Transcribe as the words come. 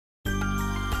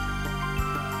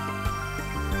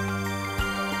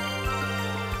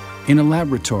In a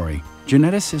laboratory,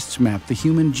 geneticists map the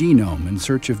human genome in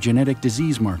search of genetic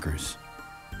disease markers.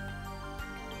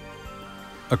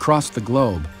 Across the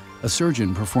globe, a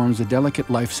surgeon performs a delicate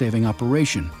life-saving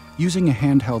operation using a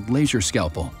handheld laser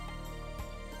scalpel.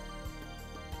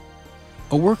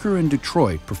 A worker in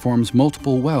Detroit performs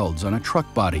multiple welds on a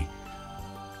truck body.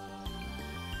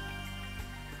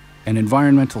 An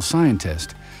environmental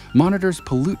scientist monitors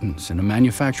pollutants in a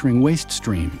manufacturing waste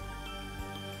stream.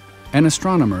 An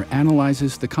astronomer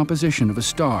analyzes the composition of a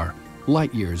star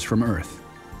light years from Earth.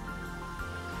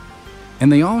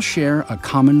 And they all share a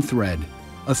common thread,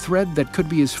 a thread that could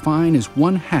be as fine as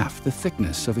 1/2 the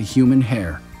thickness of a human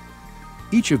hair.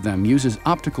 Each of them uses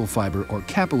optical fiber or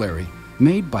capillary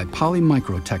made by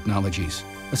Polymicro Technologies,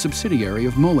 a subsidiary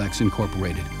of Molex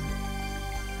Incorporated.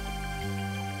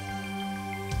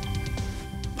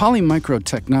 Polymicro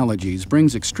Technologies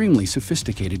brings extremely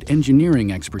sophisticated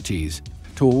engineering expertise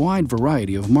to a wide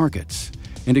variety of markets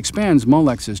and expands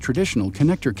Molex's traditional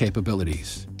connector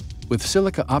capabilities with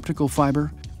silica optical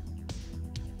fiber,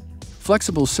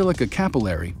 flexible silica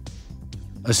capillary,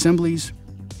 assemblies,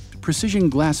 precision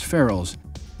glass ferrules,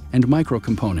 and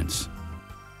microcomponents.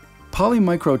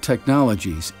 Polymicro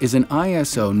Technologies is an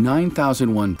ISO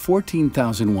 9001,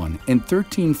 14001, and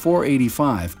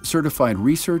 13485 certified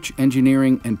research,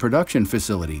 engineering, and production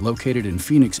facility located in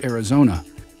Phoenix, Arizona.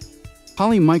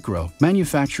 Polymicro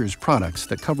manufactures products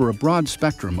that cover a broad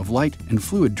spectrum of light and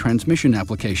fluid transmission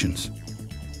applications.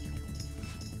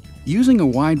 Using a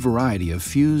wide variety of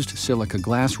fused silica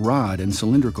glass rod and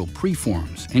cylindrical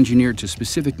preforms engineered to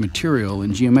specific material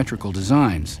and geometrical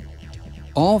designs,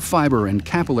 all fiber and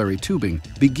capillary tubing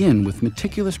begin with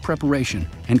meticulous preparation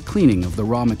and cleaning of the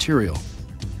raw material.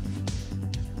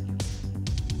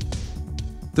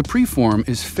 The preform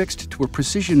is fixed to a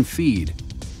precision feed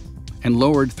and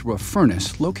lowered through a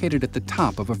furnace located at the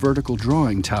top of a vertical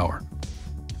drawing tower.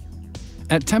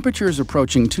 At temperatures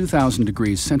approaching 2000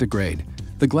 degrees centigrade,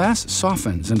 the glass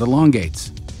softens and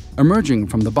elongates, emerging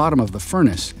from the bottom of the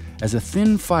furnace as a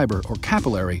thin fiber or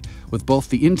capillary with both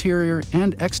the interior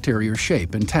and exterior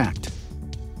shape intact.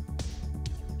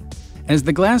 As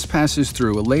the glass passes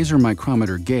through a laser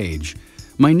micrometer gauge,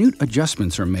 minute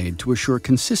adjustments are made to assure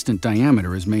consistent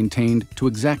diameter is maintained to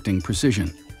exacting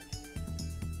precision.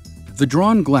 The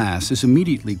drawn glass is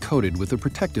immediately coated with a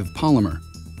protective polymer,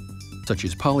 such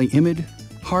as polyimide,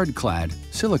 hard-clad,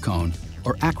 silicone,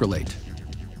 or acrylate.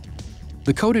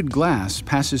 The coated glass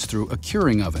passes through a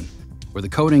curing oven, where the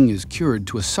coating is cured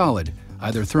to a solid,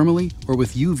 either thermally or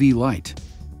with UV light.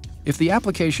 If the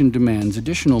application demands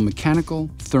additional mechanical,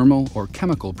 thermal, or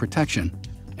chemical protection,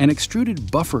 an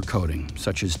extruded buffer coating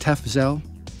such as Tefzel,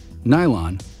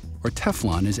 nylon, or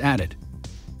Teflon is added.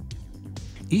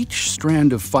 Each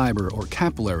strand of fiber or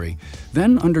capillary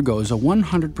then undergoes a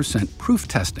 100% proof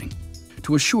testing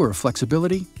to assure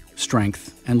flexibility,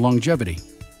 strength, and longevity.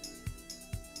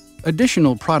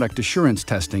 Additional product assurance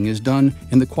testing is done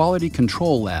in the Quality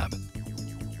Control Lab.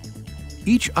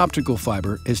 Each optical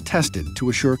fiber is tested to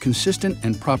assure consistent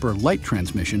and proper light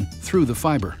transmission through the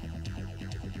fiber.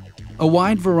 A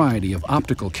wide variety of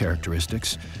optical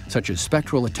characteristics, such as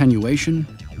spectral attenuation,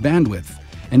 bandwidth,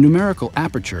 and numerical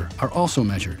aperture, are also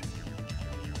measured.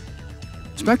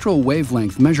 Spectral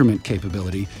wavelength measurement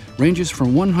capability ranges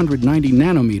from 190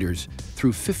 nanometers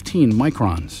through 15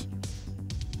 microns.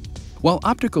 While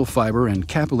optical fiber and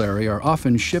capillary are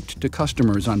often shipped to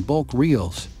customers on bulk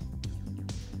reels,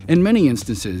 in many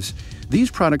instances,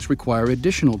 these products require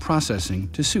additional processing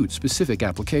to suit specific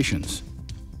applications.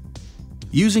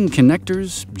 Using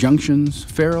connectors, junctions,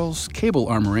 ferrules, cable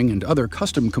armoring, and other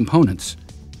custom components,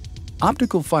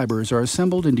 optical fibers are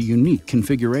assembled into unique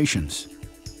configurations.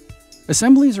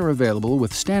 Assemblies are available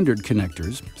with standard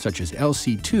connectors such as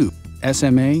LC2,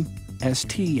 SMA,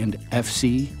 ST, and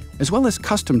FC, as well as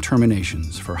custom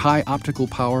terminations for high optical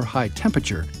power, high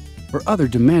temperature, or other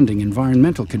demanding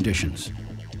environmental conditions.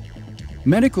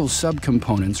 Medical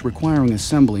subcomponents requiring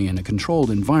assembly in a controlled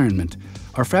environment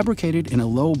are fabricated in a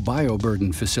low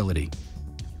bioburden facility.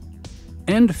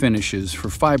 End finishes for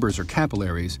fibers or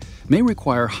capillaries may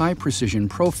require high-precision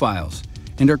profiles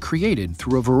and are created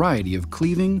through a variety of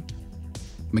cleaving,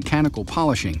 mechanical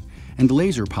polishing, and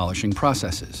laser polishing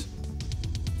processes.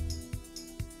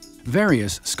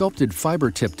 Various sculpted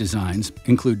fiber tip designs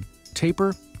include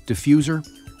taper, diffuser,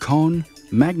 cone,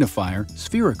 magnifier,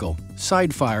 spherical,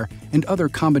 side fire, and other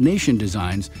combination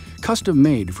designs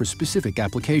custom-made for specific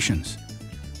applications.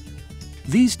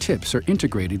 These tips are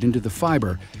integrated into the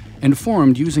fiber and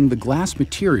formed using the glass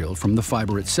material from the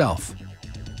fiber itself.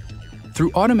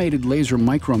 Through automated laser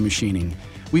micromachining,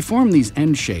 we form these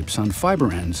end shapes on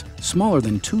fiber ends smaller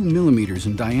than 2 millimeters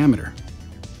in diameter.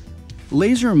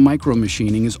 Laser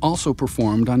micromachining is also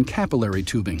performed on capillary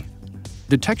tubing.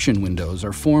 Detection windows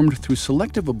are formed through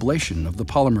selective ablation of the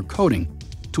polymer coating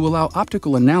to allow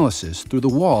optical analysis through the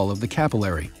wall of the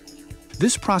capillary.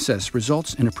 This process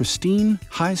results in a pristine,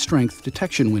 high-strength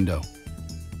detection window.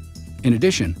 In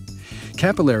addition,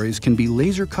 capillaries can be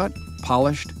laser cut,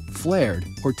 polished, flared,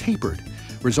 or tapered,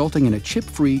 resulting in a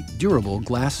chip-free, durable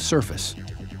glass surface.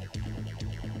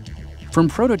 From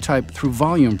prototype through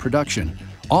volume production,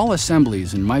 all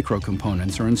assemblies and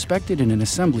microcomponents are inspected in an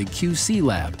assembly QC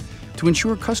lab to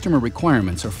ensure customer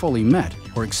requirements are fully met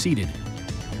or exceeded.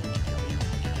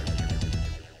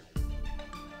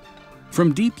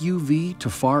 From deep UV to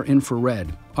far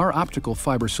infrared, our optical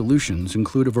fiber solutions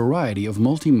include a variety of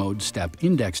multi-mode step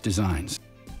index designs,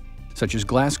 such as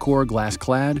glass core glass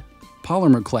clad,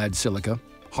 polymer clad silica,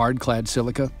 hard clad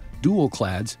silica, dual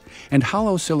clads, and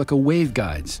hollow silica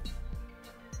waveguides.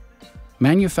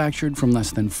 Manufactured from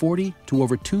less than 40 to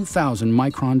over 2,000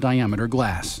 micron diameter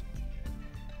glass.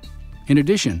 In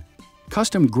addition,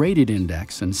 custom graded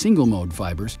index and single mode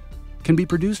fibers can be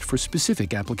produced for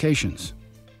specific applications.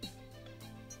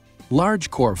 Large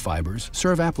core fibers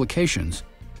serve applications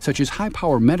such as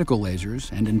high-power medical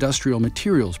lasers and industrial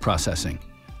materials processing.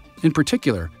 In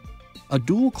particular, a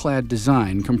dual-clad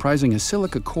design comprising a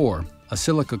silica core, a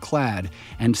silica clad,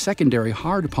 and secondary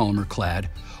hard polymer clad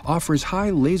offers high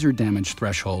laser damage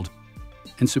threshold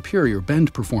and superior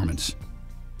bend performance.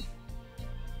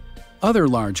 Other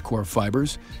large core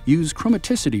fibers use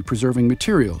chromaticity-preserving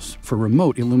materials for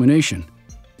remote illumination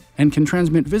and can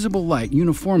transmit visible light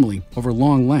uniformly over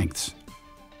long lengths.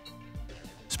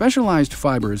 Specialized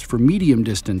fibers for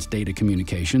medium-distance data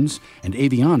communications and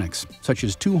avionics, such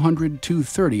as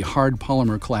 200-230 hard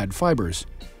polymer-clad fibers,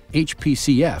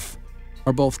 HPCF,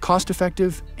 are both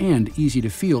cost-effective and easy to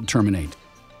field terminate.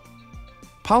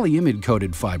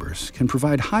 Polyimide-coated fibers can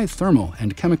provide high thermal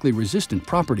and chemically resistant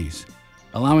properties,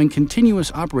 allowing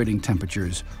continuous operating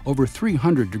temperatures over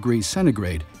 300 degrees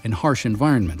centigrade in harsh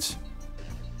environments.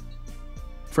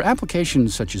 For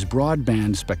applications such as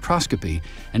broadband spectroscopy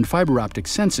and fiber optic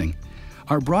sensing,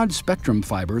 our broad spectrum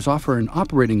fibers offer an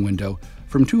operating window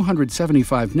from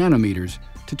 275 nanometers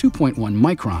to 2.1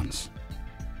 microns.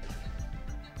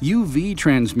 UV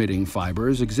transmitting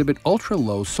fibers exhibit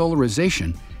ultra-low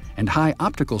solarization and high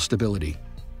optical stability,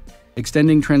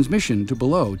 extending transmission to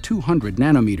below 200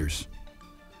 nanometers.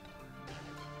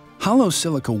 Hollow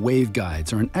silica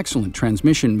waveguides are an excellent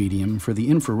transmission medium for the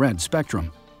infrared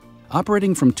spectrum,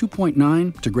 operating from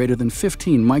 2.9 to greater than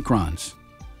 15 microns.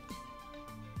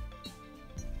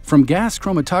 From gas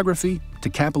chromatography to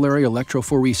capillary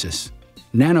electrophoresis,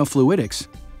 nanofluidics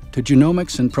to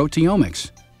genomics and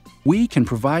proteomics, we can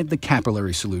provide the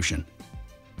capillary solution.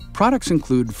 Products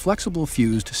include flexible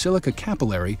fused silica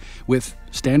capillary with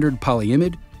standard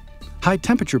polyimide,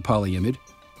 high-temperature polyimide,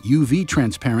 UV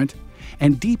transparent,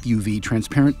 and deep UV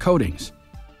transparent coatings.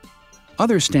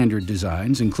 Other standard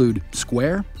designs include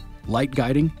square, light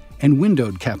guiding, and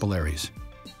windowed capillaries.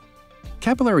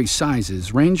 Capillary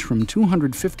sizes range from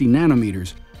 250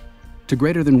 nanometers to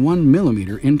greater than 1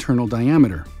 millimeter internal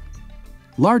diameter.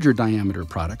 Larger diameter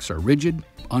products are rigid,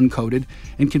 uncoated,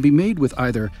 and can be made with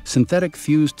either synthetic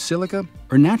fused silica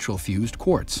or natural fused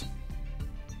quartz.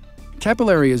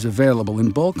 Capillary is available in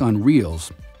bulk on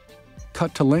reels,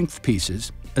 cut-to-length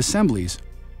pieces, assemblies,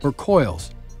 or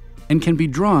coils, and can be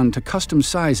drawn to custom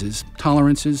sizes,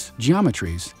 tolerances,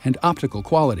 geometries, and optical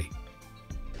quality.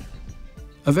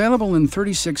 Available in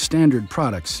 36 standard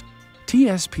products,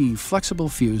 TSP Flexible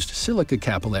Fused Silica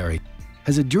Capillary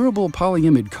has a durable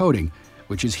polyimide coating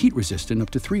which is heat-resistant up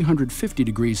to 350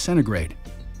 degrees centigrade.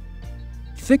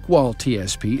 Thick-wall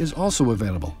TSP is also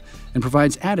available and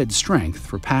provides added strength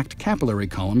for packed capillary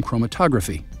column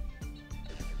chromatography.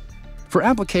 For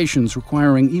applications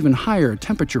requiring even higher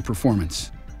temperature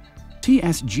performance,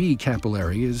 TSG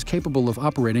capillary is capable of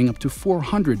operating up to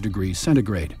 400 degrees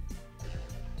centigrade.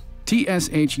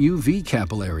 TSH-UV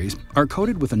capillaries are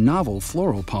coated with a novel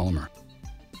floral polymer,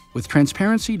 with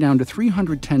transparency down to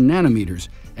 310 nanometers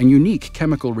and unique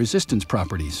chemical resistance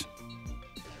properties.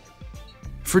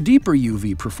 For deeper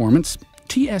UV performance,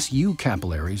 TSU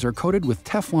capillaries are coated with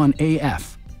Teflon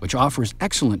AF, which offers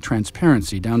excellent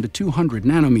transparency down to 200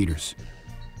 nanometers.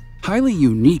 Highly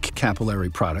unique capillary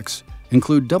products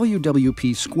include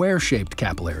WWP square-shaped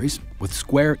capillaries with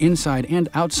square inside and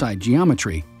outside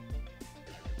geometry,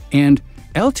 and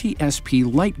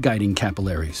LTSP light-guiding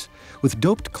capillaries with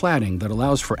doped cladding that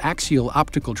allows for axial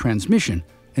optical transmission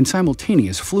and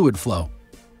simultaneous fluid flow.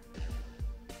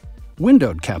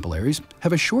 Windowed capillaries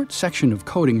have a short section of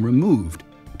coating removed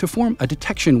to form a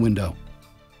detection window.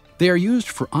 They are used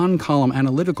for on-column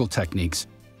analytical techniques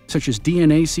such as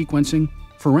DNA sequencing,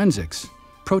 forensics,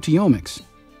 proteomics,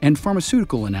 and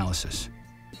pharmaceutical analysis.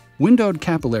 Windowed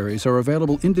capillaries are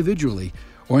available individually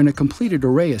or in a completed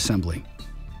array assembly.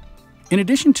 In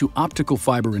addition to optical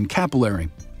fiber and capillary,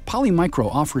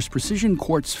 Polymicro offers precision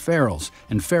quartz ferrules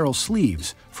and ferrule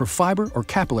sleeves for fiber or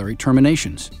capillary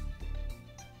terminations.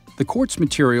 The quartz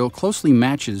material closely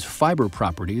matches fiber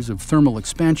properties of thermal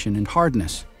expansion and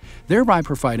hardness, thereby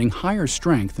providing higher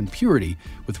strength and purity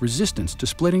with resistance to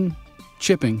splitting,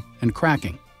 chipping, and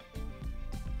cracking.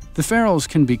 The ferrules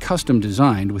can be custom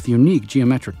designed with unique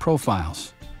geometric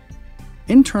profiles.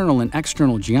 Internal and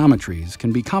external geometries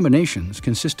can be combinations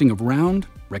consisting of round,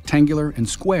 rectangular, and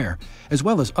square, as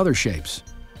well as other shapes.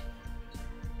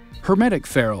 Hermetic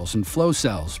ferrules and flow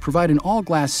cells provide an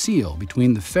all-glass seal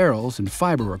between the ferrules and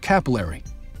fiber or capillary.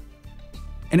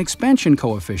 An expansion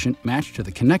coefficient matched to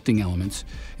the connecting elements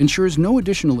ensures no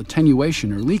additional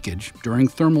attenuation or leakage during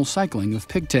thermal cycling of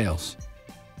pigtails.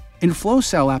 In flow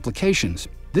cell applications,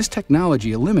 this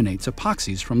technology eliminates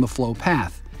epoxies from the flow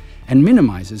path and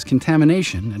minimizes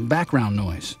contamination and background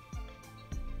noise.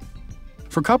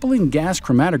 For coupling gas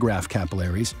chromatograph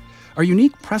capillaries, our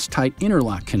unique press-tight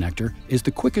interlock connector is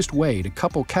the quickest way to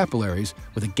couple capillaries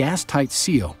with a gas-tight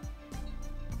seal,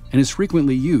 and is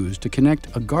frequently used to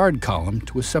connect a guard column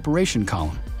to a separation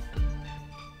column.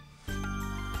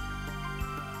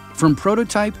 From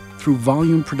prototype through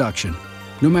volume production,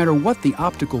 no matter what the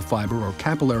optical fiber or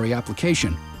capillary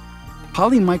application,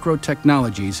 Polymicro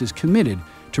Technologies is committed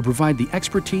to provide the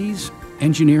expertise,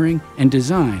 engineering, and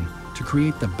design to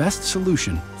create the best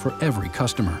solution for every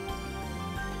customer.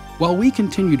 While we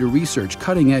continue to research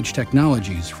cutting-edge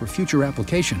technologies for future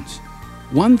applications,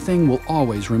 one thing will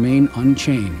always remain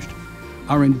unchanged: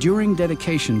 our enduring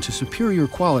dedication to superior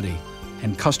quality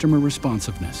and customer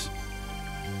responsiveness.